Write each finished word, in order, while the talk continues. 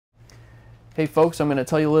Hey folks, I'm going to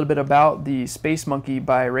tell you a little bit about the Space Monkey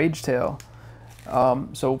by Ragetail.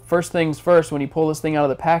 So first things first, when you pull this thing out of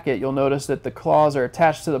the packet, you'll notice that the claws are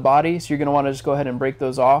attached to the body, so you're going to want to just go ahead and break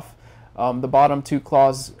those off. The bottom two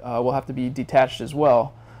claws will have to be detached as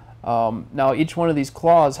well. Now each one of these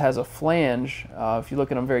claws has a flange, if you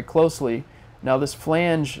look at them very closely. Now this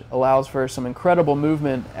flange allows for some incredible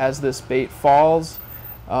movement as this bait falls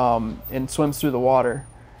and swims through the water.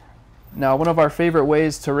 Now, one of our favorite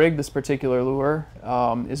ways to rig this particular lure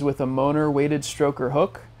is with a Moner weighted stroker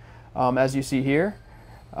hook, as you see here.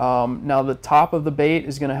 Now, the top of the bait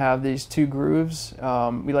is going to have these two grooves.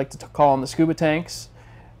 We like to call them the scuba tanks.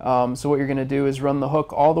 So what you're going to do is run the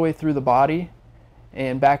hook all the way through the body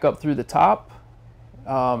and back up through the top,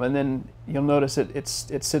 and then you'll notice it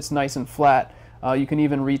sits nice and flat. You can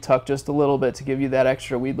even retuck just a little bit to give you that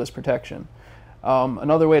extra weedless protection.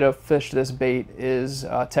 Another way to fish this bait is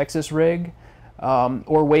Texas rig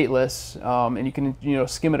or weightless, and you can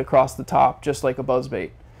skim it across the top just like a buzzbait.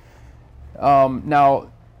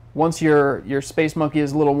 Now, once your Space Monkey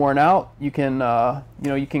is a little worn out, you can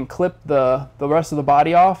you can clip the rest of the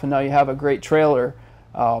body off, and now you have a great trailer,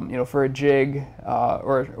 for a jig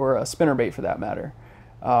or a spinnerbait for that matter.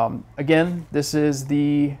 Again, this is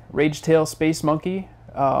the Ragetail Space Monkey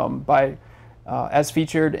as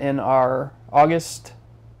featured in our August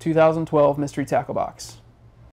 2012 Mystery Tackle Box.